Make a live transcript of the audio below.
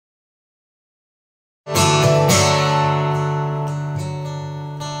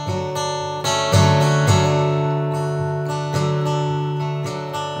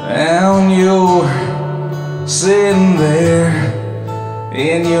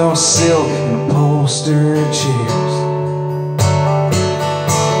your silk and upholstered chairs.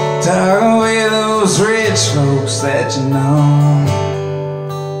 Tuck away those rich folks that you know.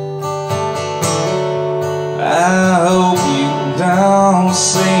 I hope you don't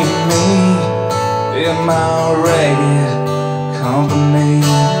see me in my ragged company,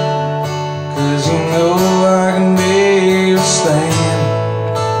 'cause you know I can be stand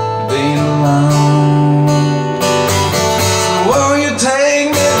being alone. So won't you take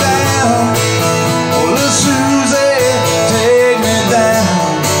me down? Oh, little Susie, take me down.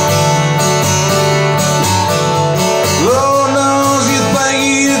 Lord knows you think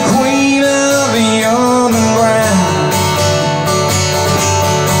you're the queen of the underground.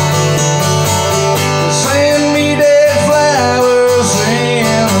 Send me dead flowers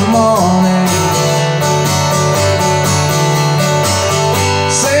in the morning.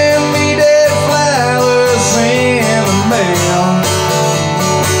 Send me dead flowers in the mail.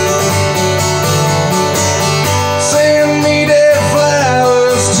 Send me dead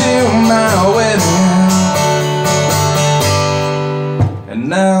flowers to my wedding. And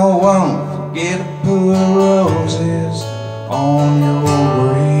now I won't forget to put roses on your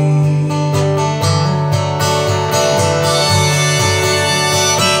grave.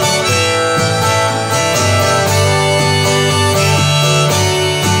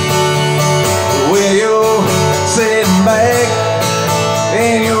 When you're sitting back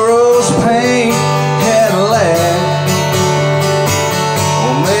in your rose paint Cadillac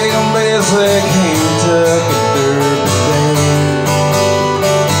on Megan Beasley Kentucky Derby Day,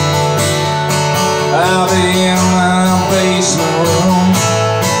 I'll be in my basement room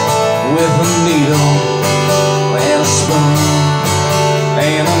with a needle and a spoon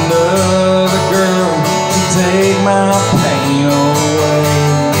and another girl to take my pain away.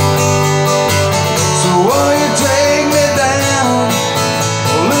 So won't you take me down?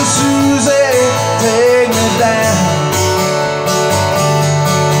 Oh, little Susie, take me down.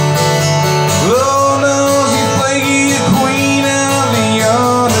 Lord knows you think you're the queen of the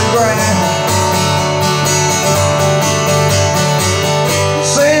underground.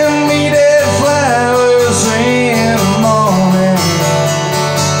 Send me dead flowers in the morning.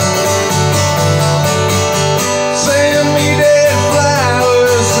 Send me dead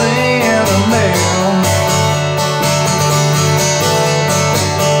flowers in the mail.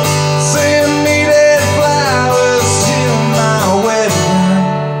 Send me dead flowers to my wedding.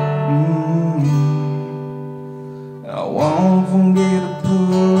 I won't forget to put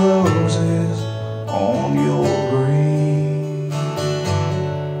roses on your grave.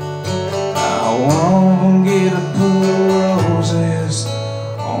 I won't forget to